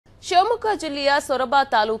ಶಿವಮೊಗ್ಗ ಜಿಲ್ಲೆಯ ಸೊರಬ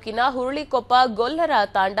ತಾಲೂಕಿನ ಹುರುಳಿಕೊಪ್ಪ ಗೊಲ್ಲರ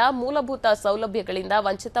ತಾಂಡ ಮೂಲಭೂತ ಸೌಲಭ್ಯಗಳಿಂದ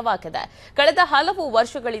ವಂಚಿತವಾಗಿದೆ. ಕಳೆದ ಹಲವು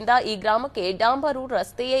ವರ್ಷಗಳಿಂದ ಈ ಗ್ರಾಮಕ್ಕೆ ಡಾಂಬರು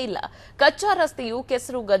ರಸ್ತೆಯೇ ಇಲ್ಲ. ಕಚ್ಚಾ ರಸ್ತೆಯು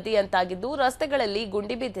ಕೆಸರು ಗದ್ದೆಯಂತಾಗಿದ್ದು ರಸ್ತೆಗಳಲ್ಲಿ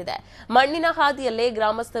ಗುಂಡಿ ಬಿದ್ದಿದೆ. ಮಣ್ಣಿನ ಹಾದಿಯಲ್ಲೇ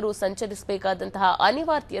ಗ್ರಾಮಸ್ಥರು ಸಂಚರಿಸಬೇಕಾದಂತಹ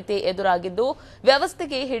ಅನಿವಾರ್ಯತೆ ಎದುರಾಗಿದ್ದು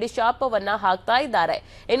ವ್ಯವಸ್ಥೆಗೆ ಹಿಡಿಶಾಪವನ್ನ ಹಾಕ್ತಾ ಇದ್ದಾರೆ.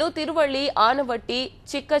 ಇನ್ನು ತಿರುವಳ್ಳಿ, ಆನವಟ್ಟಿ,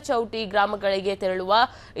 ಚಿಕ್ಕಚೌಟಿ ಗ್ರಾಮಗಳಿಗೆ ತೆರಳುವ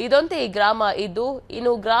ಇದೊಂದೇ ಗ್ರಾಮ ಇದ್ದು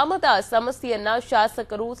ಇನ್ನು ಗ್ರಾಮದ ಸಮಸ್ಯೆಯನ್ನ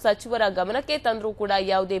ಶಾಸಕರು ಸಚಿವರ ಗಮನಕ್ಕೆ ತಂದರೂ ಕೂಡ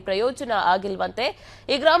ಯಾವುದೇ ಪ್ರಯೋಜನ ಆಗಿಲ್ವಂತೆ.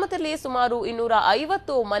 ಈ ಗ್ರಾಮದಲ್ಲಿ ಸುಮಾರು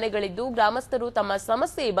 250 ಮನೆಗಳಿದ್ದು ಗ್ರಾಮಸ್ಥರು ತಮ್ಮ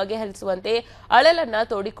ಸಮಸ್ಯೆ ಬಗೆಹರಿಸುವಂತೆ ಅಳಲನ್ನ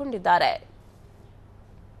ತೋಡಿಕೊಂಡಿದ್ದಾರೆ.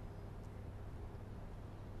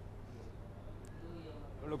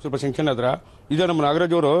 ಸ್ವಲ್ಪ ಸೆಂಕ್ಷನ್ ಆದ್ರ ಇದೇ ನಮ್ಮ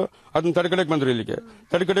ನಾಗರಾಜ್ ಅವರು ಅದನ್ನ ತಡೆಕಡೆಗೆ ಬಂದ್ರು. ಇಲ್ಲಿಗೆ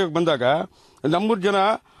ತಡೆಕಡೆಗೆ ಬಂದಾಗ ನಮ್ಮೂರ್ ಜನ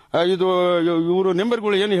ಇದು ಇವರು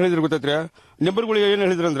ನೆಂಬರ್ಗಳು ಏನು ಹೇಳಿದ್ರು ಗೊತ್ತೈತ್ರಿ? ನೆಂಬರ್ಗಳು ಏನು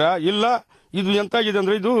ಹೇಳಿದ್ರಂದ್ರ, ಇಲ್ಲ ಇದು ಎಂತಾಗಿದೆ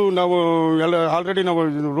ಅಂದ್ರೆ ಇದು ನಾವು ಎಲ್ಲ ಆಲ್ರೆಡಿ ನಾವು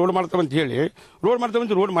ರೋಡ್ ಮಾಡ್ತಾವಂತ ಹೇಳಿ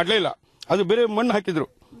ರೋಡ್ ಮಾಡಲೇ ಇಲ್ಲ. ಅದು ಬೇರೆ ಮಣ್ಣು ಹಾಕಿದ್ರು,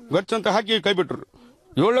 ಗಚ್ಚು ಅಂತ ಹಾಕಿ ಕೈ ಬಿಟ್ರು.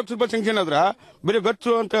 7 ಲಕ್ಷ ರೂಪಾಯಿ ಸ್ಯಾಂಕ್ಷನ್ ಆದ್ರ ಬೇರೆ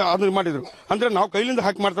ಗಚ್ಚು ಅಂತ ಅದನ್ನ ಮಾಡಿದ್ರು. ಅಂದ್ರೆ ನಾವು ಕೈಲಿಂದ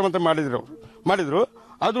ಹಾಕಿ ಮಾಡ್ತಾವಂತ ಮಾಡಿದ್ರು.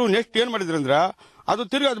 ಅದು ನೆಕ್ಸ್ಟ್ ಏನ್ ಮಾಡಿದ್ರು ಅಂದ್ರ ಅದು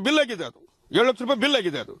ತಿರುಗಿ ಅದು ಬಿಲ್ ಆಗಿದೆ. ಅದು 7 ಲಕ್ಷ ರೂಪಾಯಿ ಬಿಲ್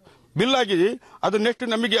ಆಗಿದೆ. ಅದು ಬಿಲ್ ಆಗಿ ಅದು ನೆಕ್ಸ್ಟ್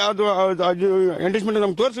ನಮಗೆ ಅದು ಎಂಡೇಜ್ಮೆಂಟ್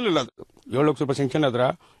ನಮ್ಗೆ ತೋರಿಸಲಿಲ್ಲ. ಅದು 7 ಲಕ್ಷ ರೂಪಾಯಿ ಸ್ಯಾಂಕ್ಷನ್ ಆದ್ರ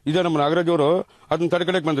ಇದೇ ನಮ್ಮ ನಾಗರಾಜ್ ಅವರು ಅದನ್ನ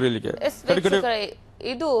ತಡೆಕಡೆಗೆ ಬಂದ್ರು. ಇಲ್ಲಿಗೆ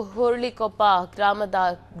ಇದು ಹುರುಳಿಕೊಪ್ಪ ಗ್ರಾಮದ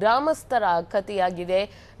ಗ್ರಾಮಸ್ಥರ ಕಥೆಯಾಗಿದೆ.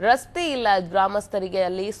 ರಸ್ತೆ ಇಲ್ಲ ಗ್ರಾಮಸ್ಥರಿಗೆ.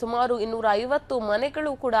 ಅಲ್ಲಿ ಸುಮಾರು 250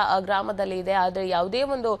 ಮನೆಗಳು ಕೂಡ ಆ ಗ್ರಾಮದಲ್ಲಿ ಇದೆ. ಆದರೆ ಯಾವುದೇ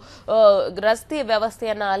ಒಂದು ರಸ್ತೆ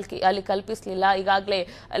ವ್ಯವಸ್ಥೆಯನ್ನ ಅಲ್ಲಿ ಕಲ್ಪಿಸಲಿಲ್ಲ. ಈಗಾಗಲೇ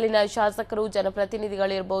ಅಲ್ಲಿನ ಶಾಸಕರು,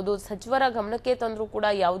 ಜನಪ್ರತಿನಿಧಿಗಳಿರ್ಬೋದು, ಸಚಿವರ ಗಮನಕ್ಕೆ ತಂದರೂ ಕೂಡ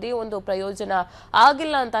ಯಾವುದೇ ಒಂದು ಪ್ರಯೋಜನ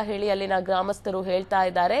ಆಗಿಲ್ಲ ಅಂತ ಹೇಳಿ ಅಲ್ಲಿನ ಗ್ರಾಮಸ್ಥರು ಹೇಳ್ತಾ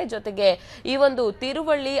ಇದ್ದಾರೆ. ಜೊತೆಗೆ ಈ ಒಂದು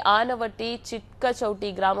ತಿರುವಳ್ಳಿ, ಆನವಟ್ಟಿ,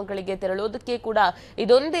 ಚಿಕ್ಕಚೌಟಿ ಗ್ರಾಮಗಳಿಗೆ ತೆರಳೋದಕ್ಕೆ ಕೂಡ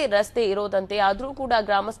ಇದೊಂದೇ ರಸ್ತೆ ಇರೋದಂತೆ. ಆದ್ರೂ ಕೂಡ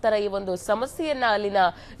ಗ್ರಾಮಸ್ಥರ ಈ ಒಂದು ಸಮಸ್ಯೆಯನ್ನ ಅಲ್ಲಿನ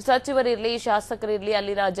ಸಚಿವರಿರ್ಲಿ, ಶಾಸಕರಿರ್ಲಿ,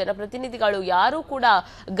 ಅಲ್ಲಿನ ಜನಪ್ರತಿನಿಧಿಗಳು ಯಾರು ಕೂಡ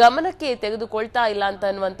ಗಮನಕ್ಕೆ ತೆಗೆದುಕೊಳ್ತಾ ಇಲ್ಲ ಅಂತ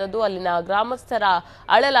ಅನ್ನುವಂಥದ್ದು ಅಲ್ಲಿನ ಗ್ರಾಮಸ್ಥರ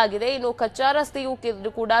ಅಳಲಾಗಿದೆ. ಇನ್ನು ಕಚ್ಚಾ ರಸ್ತೆಯೂ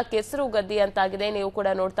ಕೂಡ ಕೆಸರು ಗದ್ದೆ ಅಂತಾಗಿದೆ. ನೀವು ಕೂಡ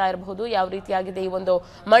ನೋಡ್ತಾ ಇರಬಹುದು ಯಾವ ರೀತಿಯಾಗಿದೆ ಈ ಒಂದು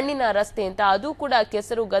ಮಣ್ಣಿನ ರಸ್ತೆ ಅಂತ. ಅದು ಕೂಡ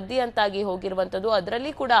ಕೆಸರು ಗದ್ದೆ ಅಂತಾಗಿ ಹೋಗಿರುವಂತದ್ದು.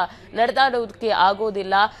 ಅದರಲ್ಲಿ ಕೂಡ ನಡೆದಾಡೋದಕ್ಕೆ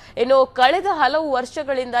ಆಗೋದಿಲ್ಲ. ಇನ್ನು ಕಳೆದ ಹಲವು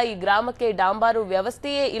ವರ್ಷಗಳಿಂದ ಈ ಗ್ರಾಮಕ್ಕೆ ಡಾಂಬಾರು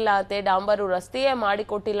ವ್ಯವಸ್ಥೆಯೇ ಇಲ್ಲ ಅಂತೆ, ಡಾಂಬಾರು ರಸ್ತೆಯೇ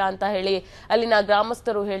ಮಾಡಿಕೊಟ್ಟಿಲ್ಲ ಅಂತ ಹೇಳಿ ಅಲ್ಲಿನ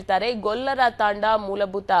ಗ್ರಾಮಸ್ಥರು ಹೇಳ್ತಾರೆ. ಗೊಲ್ಲರ ತಾಂಡ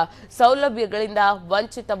ಮೂಲಭೂತ ಸೌಲಭ್ಯಗಳಿಂದ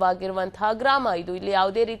ವಂಚಿತವಾಗಿರುವಂತಹ ಗ್ರಾಮ ಇದು. ಇಲ್ಲಿ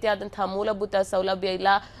ಯಾವುದೇ ರೀತಿಯಾದಂತಹ ಮೂಲಭೂತ ಸೌಲಭ್ಯ ಇಲ್ಲ.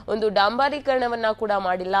 ಒಂದು ಡಾಂಬಾರೀಕರಣವನ್ನ ಕೂಡ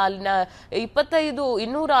ಮಾಡಿಲ್ಲ. ಅಲ್ಲಿನ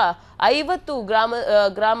 250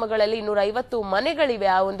 ಗ್ರಾಮಗಳಲ್ಲಿ 250 ಮನೆಗಳಿವೆ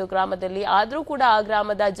ಆ ಒಂದು ಗ್ರಾಮದಲ್ಲಿ. ಆದ್ರೂ ಕೂಡ ಆ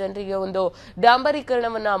ಗ್ರಾಮದ ಜನರಿಗೆ ಒಂದು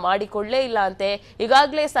ಡಾಂಬರೀಕರಣವನ್ನ ಮಾಡಿಕೊಳ್ಳೇ ಇಲ್ಲ ಅಂತೆ.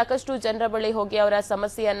 ಈಗಾಗಲೇ ಸಾಕಷ್ಟು ಜನರ ಬಳಿ ಹೋಗಿ ಅವರ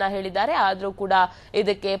ಸಮಸ್ಯೆಯನ್ನ ಹೇಳಿದ್ದಾರೆ. ಆದ್ರೂ ಕೂಡ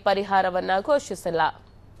ಇದಕ್ಕೆ ಪರಿಹಾರವನ್ನ ಘೋಷಿಸಿಲ್ಲ.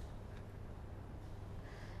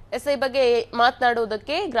 ಈ ಬಗ್ಗೆ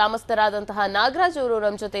ಮಾತನಾಡುವುದಕ್ಕೆ ಗ್ರಾಮಸ್ಥರಾದಂತಹ ನಾಗರಾಜ್ ಅವರು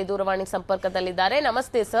ನಮ್ಮ ಜೊತೆ ದೂರವಾಣಿ ಸಂಪರ್ಕದಲ್ಲಿದ್ದಾರೆ.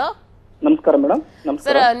 ನಮಸ್ತೆ ಸರ್. ನಮಸ್ಕಾರ ಮೇಡಮ್.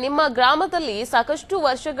 ಸರ್, ನಿಮ್ಮ ಗ್ರಾಮದಲ್ಲಿ ಸಾಕಷ್ಟು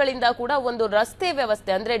ವರ್ಷಗಳಿಂದ ಕೂಡ ಒಂದು ರಸ್ತೆ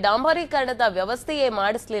ವ್ಯವಸ್ಥೆ ಅಂದ್ರೆ ಡಾಂಬರೀಕರಣದ ವ್ಯವಸ್ಥೆಯೇ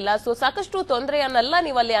ಮಾಡಿಸ್ಲಿಲ್ಲ. ಸೊ ಸಾಕಷ್ಟು ತೊಂದರೆಯನ್ನೆಲ್ಲ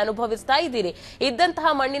ನೀವಲ್ಲಿ ಅನುಭವಿಸ್ತಾ ಇದ್ದೀರಿ.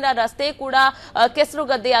 ಇದ್ದಂತಹ ಮಣ್ಣಿನ ರಸ್ತೆ ಕೂಡ ಕೆಸರು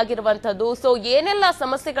ಗದ್ದೆ ಆಗಿರುವಂತದ್ದು. ಸೊ ಏನೆಲ್ಲ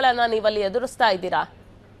ಸಮಸ್ಯೆಗಳನ್ನ ನೀವಲ್ಲಿ ಎದುರಿಸ್ತಾ ಇದ್ದೀರಾ?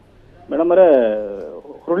 ಮೇಡಮ್ ಅವರೇ,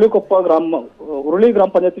 ಹುರುಳಿ ಗ್ರಾಮ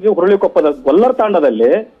ಪಂಚಾಯತಿಗೆ ಹುರುಳಿಕೊಪ್ಪದ ಗೊಲ್ಲರ ತಾಂಡದಲ್ಲಿ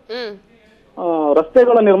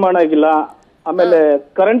ರಸ್ತೆಗಳ ನಿರ್ಮಾಣ ಆಗಿಲ್ಲ. ಆಮೇಲೆ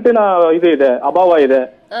ಕರೆಂಟಿನ ಇದು ಇದೆ, ಅಭಾವ ಇದೆ.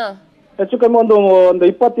 ಹೆಚ್ಚು ಕಮ್ಮಿ ಒಂದು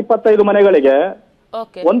 20-25 ಮನೆಗಳಿಗೆ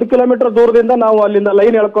 1 ಕಿಲೋಮೀಟರ್ ದೂರದಿಂದ ನಾವು ಅಲ್ಲಿಂದ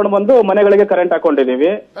ಲೈನ್ ಎಳ್ಕೊಂಡು ಬಂದು ಮನೆಗಳಿಗೆ ಕರೆಂಟ್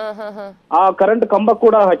ಹಾಕೊಂಡಿದೀವಿ. ಆ ಕರೆಂಟ್ ಕಂಬ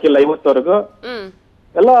ಕೂಡ ಹಾಕಿಲ್ಲ ಇವತ್ತವರೆಗೂ.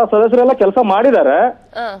 ಎಲ್ಲ ಸದಸ್ಯರೆಲ್ಲ ಕೆಲಸ ಮಾಡಿದ್ದಾರೆ.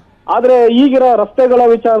 ಆದ್ರೆ ಈಗಿರೋ ರಸ್ತೆಗಳ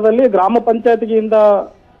ವಿಚಾರದಲ್ಲಿ ಗ್ರಾಮ ಪಂಚಾಯತಿಯಿಂದ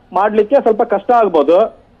ಮಾಡ್ಲಿಕ್ಕೆ ಸ್ವಲ್ಪ ಕಷ್ಟ ಆಗ್ಬೋದು.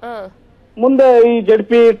 ಮುಂದೆ ಈ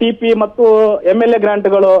ZP, TP ಮತ್ತು MLA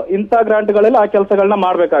ಗ್ರಾಂಟ್ಗಳು, ಇಂಥ ಗ್ರಾಂಟ್ಗಳೆಲ್ಲ ಆ ಕೆಲಸಗಳನ್ನ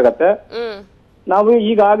ಮಾಡ್ಬೇಕಾಗತ್ತೆ. ನಾವು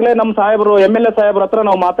ಈಗಾಗ್ಲೇ ನಮ್ಮ ಸಾಹೇಬರು, MLA ಸಾಹೇಬ್ರ ಹತ್ರ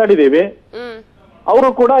ನಾವು ಮಾತಾಡಿದೀವಿ. ಅವರು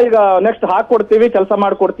ಕೂಡ ಈಗ ನೆಕ್ಸ್ಟ್ ಹಾಕೊಡ್ತೀವಿ, ಕೆಲಸ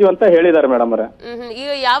ಮಾಡ್ಕೊಡ್ತೀವಿ ಅಂತ ಹೇಳಿದ್ದಾರೆ ಮೇಡಮ್ ಅವರೇ. ಈಗ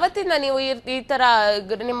ಯಾವತ್ತಿಂದ ನೀವು ಈ ತರ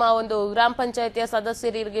ನಿಮ್ಮ ಒಂದು ಗ್ರಾಮ ಪಂಚಾಯತಿಯ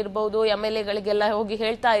ಸದಸ್ಯರಿಗಿರ್ಬಹುದು, MLA-ಗಳಿಗೆಲ್ಲ ಹೋಗಿ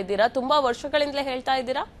ಹೇಳ್ತಾ ಇದ್ದೀರಾ? ತುಂಬಾ ವರ್ಷಗಳಿಂದಲೇ ಹೇಳ್ತಾ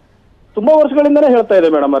ಇದ್ದೀರಾ? ತುಂಬಾ ವರ್ಷಗಳಿಂದಾನೇ ಹೇಳ್ತಾ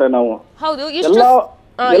ಇದೆ ಮೇಡಮ್ ಅವರೇ ನಾವು. ಹೌದು,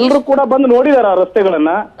 ಎಲ್ಲರೂ ಕೂಡ ಬಂದು ನೋಡಿದಾರ ಆ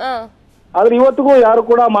ರಸ್ತೆಗಳನ್ನ. ಆದ್ರೆ ಇವತ್ತಿಗೂ ಯಾರು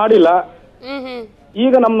ಕೂಡ ಮಾಡಿಲ್ಲ.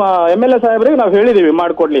 ಈಗ ನಮ್ಮ MLA ಸಾಹೇಬ್ರಿಗೆ ನಾವು ಹೇಳಿದೀವಿ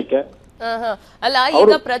ಮಾಡ್ಕೊಡ್ಲಿಕ್ಕೆ. ಅಲ್ಲ,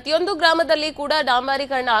 ಈಗ ಪ್ರತಿಯೊಂದು ಗ್ರಾಮದಲ್ಲಿ ಕೂಡ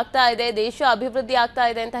ಡಾಂಬರೀಕರಣ ಆಗ್ತಾ ಇದೆ, ದೇಶ ಅಭಿವೃದ್ಧಿ ಆಗ್ತಾ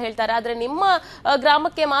ಇದೆ ಅಂತ ಹೇಳ್ತಾರೆ. ಆದ್ರೆ ನಿಮ್ಮ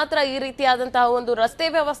ಗ್ರಾಮಕ್ಕೆ ಮಾತ್ರ ಈ ರೀತಿಯಾದಂತಹ ಒಂದು ರಸ್ತೆ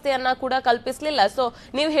ವ್ಯವಸ್ಥೆಯನ್ನ ಕೂಡ ಕಲ್ಪಿಸಲಿಲ್ಲ. ಸೊ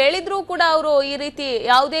ನೀವು ಹೇಳಿದ್ರು ಕೂಡ ಅವರು ಈ ರೀತಿ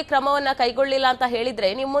ಯಾವುದೇ ಕ್ರಮವನ್ನ ಕೈಗೊಳ್ಳಿಲ್ಲ ಅಂತ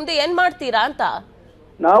ಹೇಳಿದ್ರೆ ನೀವು ಮುಂದೆ ಏನ್ ಮಾಡ್ತೀರಾ ಅಂತ?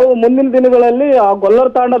 ನಾವು ಮುಂದಿನ ದಿನಗಳಲ್ಲಿ ಆ ಗೊಲ್ಲರ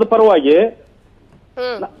ತಾಂಡದ ಪರವಾಗಿ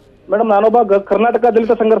ಮೇಡಮ್, ನಾನೊಬ್ಬ ಕರ್ನಾಟಕ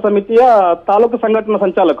ದಲಿತ ಸಂಘರ್ಷ ಸಮಿತಿಯ ತಾಲೂಕು ಸಂಘಟನಾ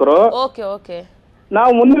ಸಂಚಾಲಕರು.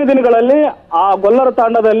 ನಾವು ಮುಂದಿನ ದಿನಗಳಲ್ಲಿ ಆ ಗೊಲ್ಲರ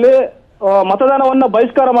ತಾಂಡದಲ್ಲಿ ಮತದಾನವನ್ನ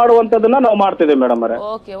ಬಹಿಷ್ಕಾರ ಮಾಡುವಂತದನ್ನ ನಾವು ಮಾಡ್ತಿದ್ದೇವೆ ಮೇಡಮ್ ಅವರೇ.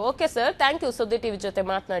 Okay okay sir, thank you ಸುದ್ದಿ ಟಿವಿ ಜೊತೆ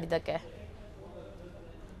ಮಾತನಾಡಿದ್ದಕ್ಕೆ.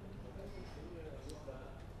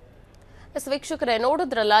 ವೀಕ್ಷಕರೇ,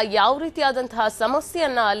 ನೋಡಿದ್ರಲ್ಲ ಯಾವ ರೀತಿಯಾದಂತಹ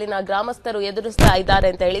ಸಮಸ್ಯೆಯನ್ನ ಅಲ್ಲಿನ ಗ್ರಾಮಸ್ಥರು ಎದುರಿಸ್ತಾ ಇದ್ದಾರೆ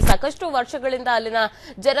ಅಂತ ಹೇಳಿ. ಸಾಕಷ್ಟು ವರ್ಷಗಳಿಂದ ಅಲ್ಲಿನ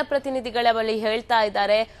ಜನಪ್ರತಿನಿಧಿಗಳ ಬಳಿ ಹೇಳ್ತಾ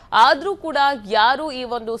ಇದ್ದಾರೆ, ಆದ್ರೂ ಕೂಡ ಯಾರು ಈ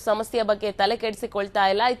ಒಂದು ಸಮಸ್ಯೆಯ ಬಗ್ಗೆ ತಲೆ ಕೆಡಿಸಿಕೊಳ್ತಾ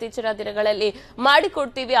ಇಲ್ಲ. ಇತ್ತೀಚಿನ ದಿನಗಳಲ್ಲಿ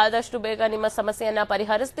ಮಾಡಿಕೊಡ್ತೀವಿ, ಆದಷ್ಟು ಬೇಗ ನಿಮ್ಮ ಸಮಸ್ಯೆಯನ್ನ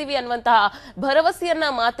ಪರಿಹರಿಸ್ತೀವಿ ಅನ್ನುವಂತಹ ಭರವಸೆಯನ್ನ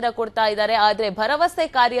ಮಾತ್ರ ಕೊಡ್ತಾ ಇದ್ದಾರೆ. ಆದ್ರೆ ಭರವಸೆ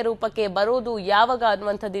ಕಾರ್ಯರೂಪಕ್ಕೆ ಬರೋದು ಯಾವಾಗ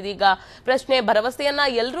ಅನ್ನುವಂಥದ್ದು ಇದೀಗ ಪ್ರಶ್ನೆ. ಭರವಸೆಯನ್ನ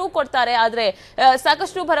ಎಲ್ಲರೂ ಕೊಡ್ತಾರೆ, ಆದ್ರೆ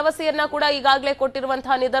ಸಾಕಷ್ಟು ಭರವಸೆಯನ್ನ ಕೂಡ ಈಗಾಗಲೇ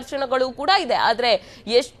ಕೊಟ್ಟಿರುವಂತಹ ನಿದರ್ಶನಗಳು ಕೂಡ ಇದೆ. ಆದ್ರೆ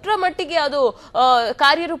ಎಷ್ಟರ ಮಟ್ಟಿಗೆ ಅದು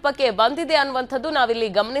ಕಾರ್ಯರೂಪಕ್ಕೆ ಬಂದಿದೆ ಅನ್ನುವಂಥದ್ದು ನಾವಿಲ್ಲಿ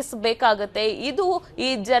ಗಮನಿಸಬೇಕಾಗತ್ತೆ. ಇದು ಈ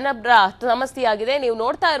ಜನರ ಸಮಸ್ಯೆಯಾಗಿದೆ. ನೀವು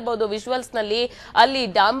ನೋಡ್ತಾ ಇರಬಹುದು ವಿಜುವಲ್ಸ್ ನಲ್ಲಿ, ಅಲ್ಲಿ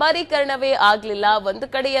ಡಾಂಬಾರೀಕರಣವೇ ಆಗ್ಲಿಲ್ಲ. ಒಂದು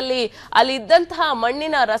ಕಡೆಯಲ್ಲಿ ಅಲ್ಲಿ ಇದ್ದಂತಹ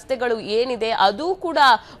ಮಣ್ಣಿನ ರಸ್ತೆಗಳು ಏನಿದೆ ಅದು ಕೂಡ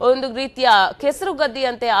ಒಂದು ರೀತಿಯ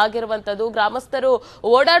ಕೆಸರುಗದ್ದಿಯಂತೆ ಆಗಿರುವಂತದ್ದು. ಗ್ರಾಮಸ್ಥರು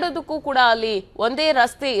ಓಡಾಡೋದಕ್ಕೂ ಕೂಡ ಅಲ್ಲಿ ಒಂದೇ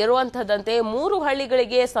ರಸ್ತೆ ಇರುವಂತಹದಂತೆ 3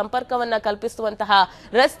 ಹಳ್ಳಿಗಳಿಗೆ ಸಂಪರ್ಕವನ್ನ ಕಲ್ಪಿಸುವಂತಹ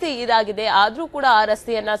ರಸ್ತೆ ಇದಾಗಿದೆ. ಆದ್ರೂ ಕೂಡ ಆ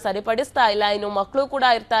ರಸ್ತೆಯನ್ನ ಸರಿಪಡಿಸ್ತಾ ಇಲ್ಲ. ಇನ್ನು ಮಕ್ಕಳು ಕೂಡ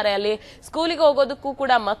ಇರ್ತಾರೆ ಅಲ್ಲಿ, ಸ್ಕೂಲಿಗೆ ಹೋಗೋದಕ್ಕೂ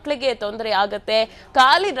ಕೂಡ ಮಕ್ಕಳಿಗೆ ತೊಂದರೆ ಆಗತ್ತೆ.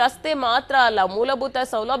 ಖಾಲಿ ರಸ್ತೆ ಮಾತ್ರ ಅಲ್ಲ, ಮೂಲಭೂತ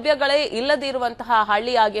ಸೌಲಭ್ಯಗಳೇ ಇಲ್ಲದಿರುವಂತಹ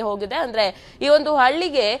ಹಳ್ಳಿಯಾಗಿ ಹೋಗಿದೆ. ಅಂದ್ರೆ ಈ ಒಂದು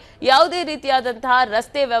ಹಳ್ಳಿಗೆ ಯಾವುದೇ ರೀತಿಯಾದಂತಹ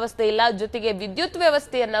ರಸ್ತೆ ವ್ಯವಸ್ಥೆ ಇಲ್ಲ, ಜೊತೆಗೆ ವಿದ್ಯುತ್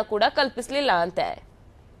ವ್ಯವಸ್ಥೆಯನ್ನ ಕೂಡ ಕಲ್ಪಿಸಲಿಲ್ಲ ಅಂತೆ.